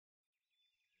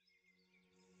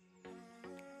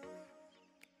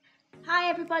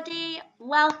everybody,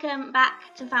 welcome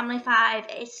back to Family 5.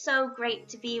 It is so great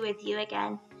to be with you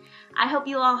again. I hope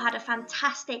you all had a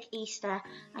fantastic Easter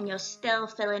and you're still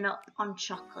filling up on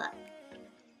chocolate.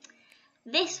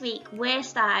 This week we're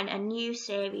starting a new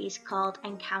series called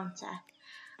Encounter,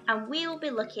 and we will be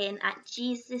looking at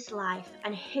Jesus' life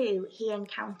and who he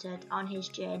encountered on his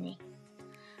journey.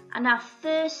 And our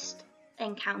first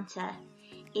encounter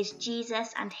is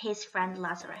Jesus and his friend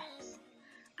Lazarus.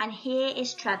 And here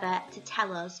is Trevor to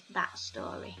tell us that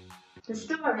story. The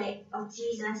story of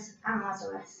Jesus and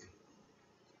Lazarus.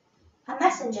 A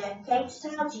messenger came to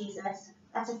tell Jesus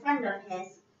that a friend of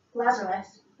his,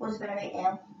 Lazarus, was very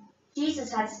ill.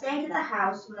 Jesus had stayed at the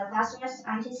house where Lazarus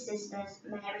and his sisters,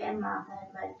 Mary and Martha, had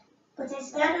lived. But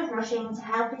instead of rushing to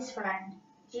help his friend,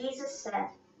 Jesus said,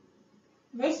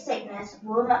 "This sickness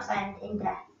will not end in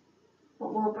death,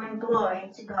 but will bring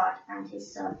glory to God and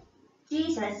his Son."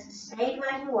 Jesus stayed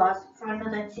where he was for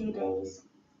another 2 days,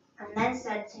 and then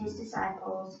said to his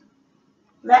disciples,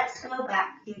 "Let's go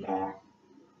back to Judea."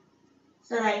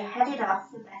 So they headed off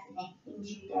for Bethany in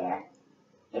Judea.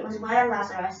 It was where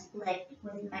Lazarus lived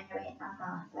with Mary and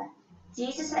Martha.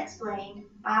 Jesus explained,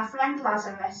 "Our friend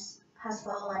Lazarus has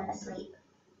fallen asleep,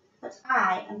 but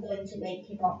I am going to wake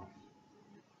him up."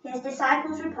 His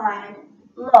disciples replied,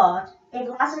 "Lord, if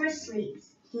Lazarus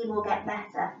sleeps, he will get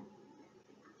better."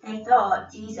 They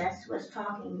thought Jesus was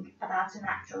talking about a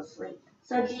natural sleep.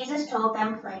 So Jesus told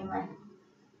them plainly,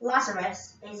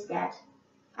 "Lazarus is dead.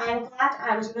 I am glad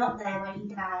I was not there when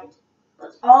he died,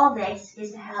 but all this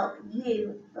is to help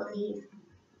you believe.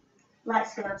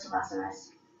 Let's go to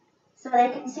Lazarus." So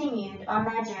they continued on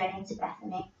their journey to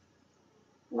Bethany.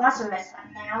 Lazarus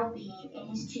had now been in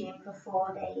his tomb for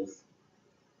 4 days.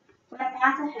 When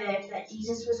Martha heard that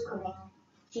Jesus was coming,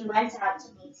 she went out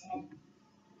to meet him.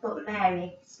 But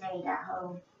Mary stayed at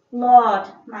home. "Lord,"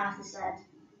 Martha said,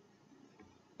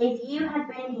 "if you had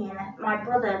been here, my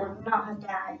brother would not have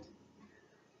died.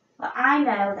 But I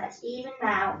know that even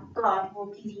now God will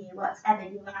give you whatever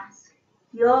you ask."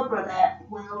 "Your brother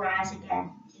will rise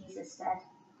again," Jesus said.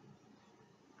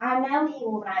 "I know he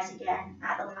will rise again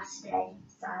at the last day,"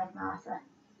 sighed Martha.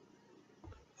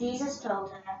 Jesus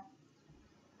told her,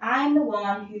 "I am the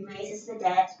one who raises the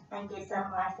dead and gives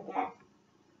them life again.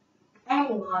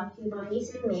 Anyone who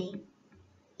believes in me,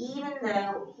 even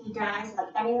though he dies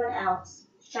like anyone else,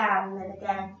 shall live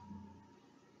again."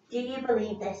 "Do you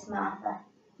believe this, Martha?"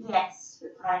 "Yes,"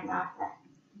 replied Martha.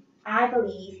 "I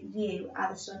believe you are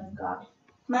the Son of God."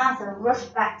 Martha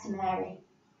rushed back to Mary.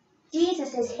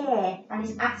 "Jesus is here and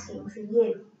is asking for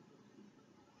you."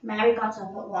 Mary got up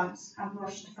at once and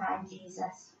rushed to find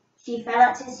Jesus. She fell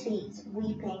at his feet,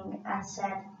 weeping, and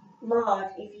said, "Lord,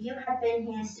 if you had been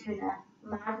here sooner,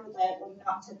 my brother would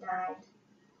not have died."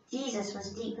 Jesus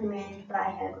was deeply moved by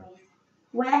her grief.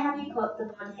 "Where have you put the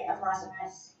body of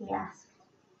Lazarus?" he asked.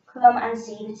 "Come and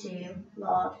see the tomb,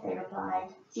 Lord," they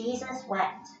replied. Jesus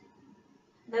wept.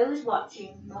 Those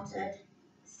watching muttered,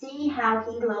 "See how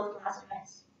he loved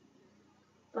Lazarus."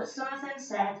 But some of them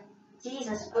said,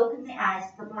 "Jesus opened the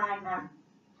eyes of the blind man.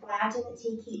 Why didn't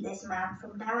he keep this man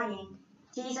from dying?"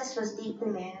 Jesus was deeply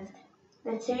moved.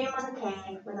 The tomb was a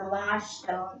cave with a large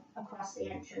stone across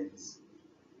the entrance.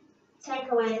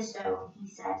 "Take away the stone," he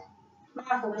said.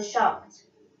 Martha was shocked.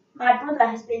 "My brother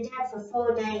has been dead for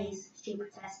 4 days, she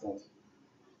protested.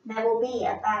 "There will be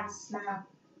a bad smell."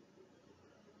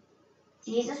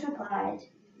 Jesus replied,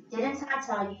 "Didn't I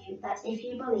tell you that if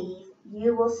you believe,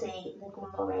 you will see the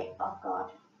glory of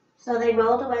God?" So they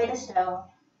rolled away the stone.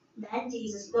 Then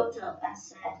Jesus looked up and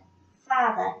said,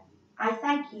 "Father, I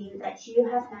thank you that you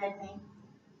have heard me.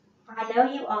 I know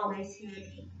you always hear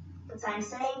me, but I'm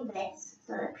saying this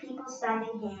so that people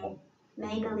standing here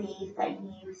may believe that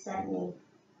you sent me."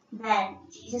 Then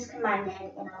Jesus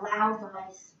commanded in a loud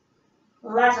voice,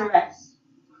 "Lazarus,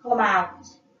 come out."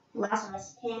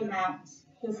 Lazarus came out,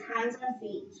 his hands and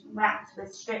feet wrapped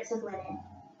with strips of linen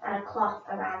and a cloth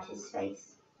around his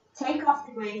face. "Take off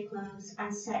the grave clothes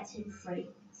and set him free,"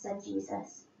 said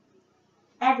Jesus.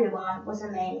 Everyone was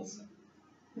amazed.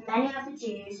 Many of the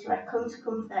Jews who had come to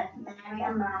comfort Mary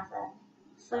and Martha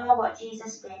saw what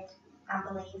Jesus did and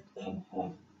believed in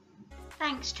him.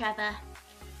 Thanks, Trevor.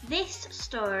 This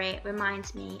story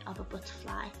reminds me of a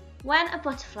butterfly. When a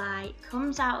butterfly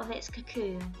comes out of its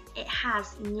cocoon, it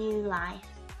has new life,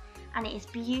 and it is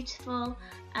beautiful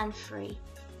and free.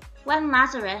 When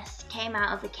Lazarus came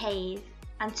out of the cave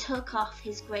and took off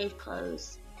his grave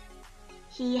clothes,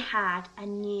 he had a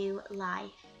new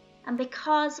life. And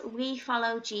because we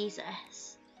follow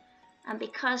Jesus, and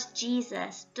because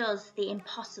Jesus does the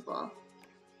impossible,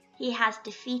 he has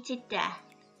defeated death,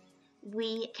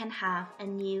 we can have a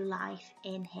new life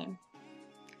in him.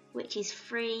 which is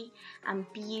free and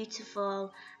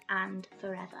beautiful and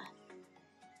forever.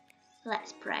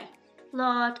 Let's pray.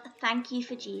 Lord, thank you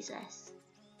for Jesus.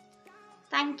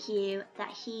 Thank you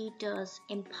that he does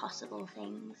impossible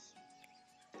things.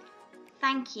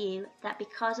 Thank you that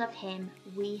because of him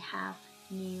we have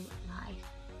new life.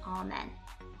 Amen.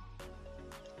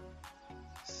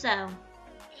 So,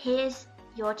 here's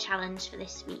your challenge for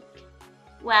this week.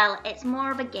 Well, it's more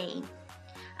of a game,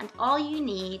 and all you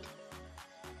need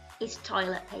is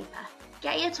toilet paper.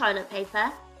 Get your toilet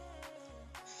paper,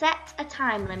 set a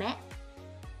time limit,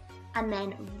 and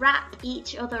then wrap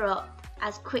each other up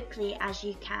as quickly as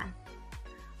you can.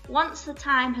 Once the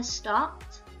time has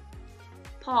stopped,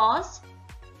 pause,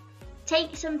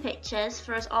 take some pictures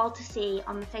for us all to see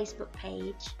on the Facebook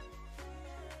page,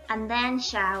 and then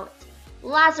shout,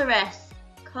 "Lazarus,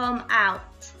 come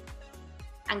out,"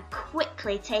 and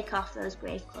quickly take off those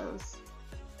grave clothes.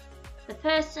 The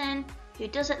person who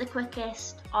does it the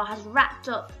quickest or has wrapped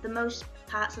up the most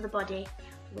parts of the body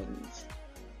wins.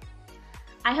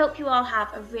 I hope you all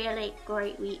have a really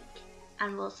great week,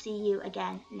 and we'll see you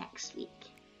again next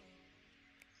week.